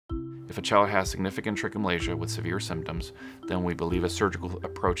If a child has significant tracheomalacia with severe symptoms, then we believe a surgical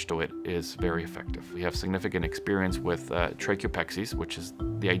approach to it is very effective. We have significant experience with tracheopexies, which is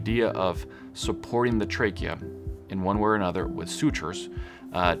the idea of supporting the trachea in one way or another with sutures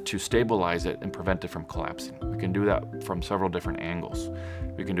to stabilize it and prevent it from collapsing. We can do that from several different angles.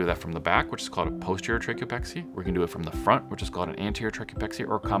 We can do that from the back, which is called a posterior tracheopexy. We can do it from the front, which is called an anterior tracheopexy,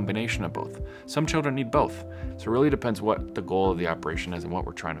 or a combination of both. Some children need both. So it really depends what the goal of the operation is and what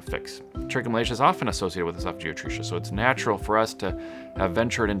we're trying to fix. Tracheomalacia is often associated with esophageal atresia, so it's natural for us to have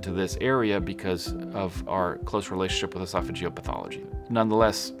ventured into this area because of our close relationship with esophageal pathology.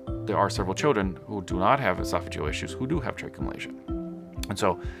 Nonetheless, there are several children who do not have esophageal issues who do have tracheomalacia. And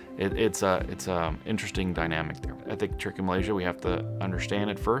so it's a interesting dynamic there. I think tracheomalacia, we have to understand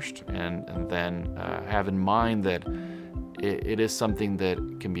it first and then have in mind that it is something that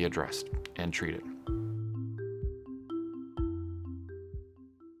can be addressed and treated.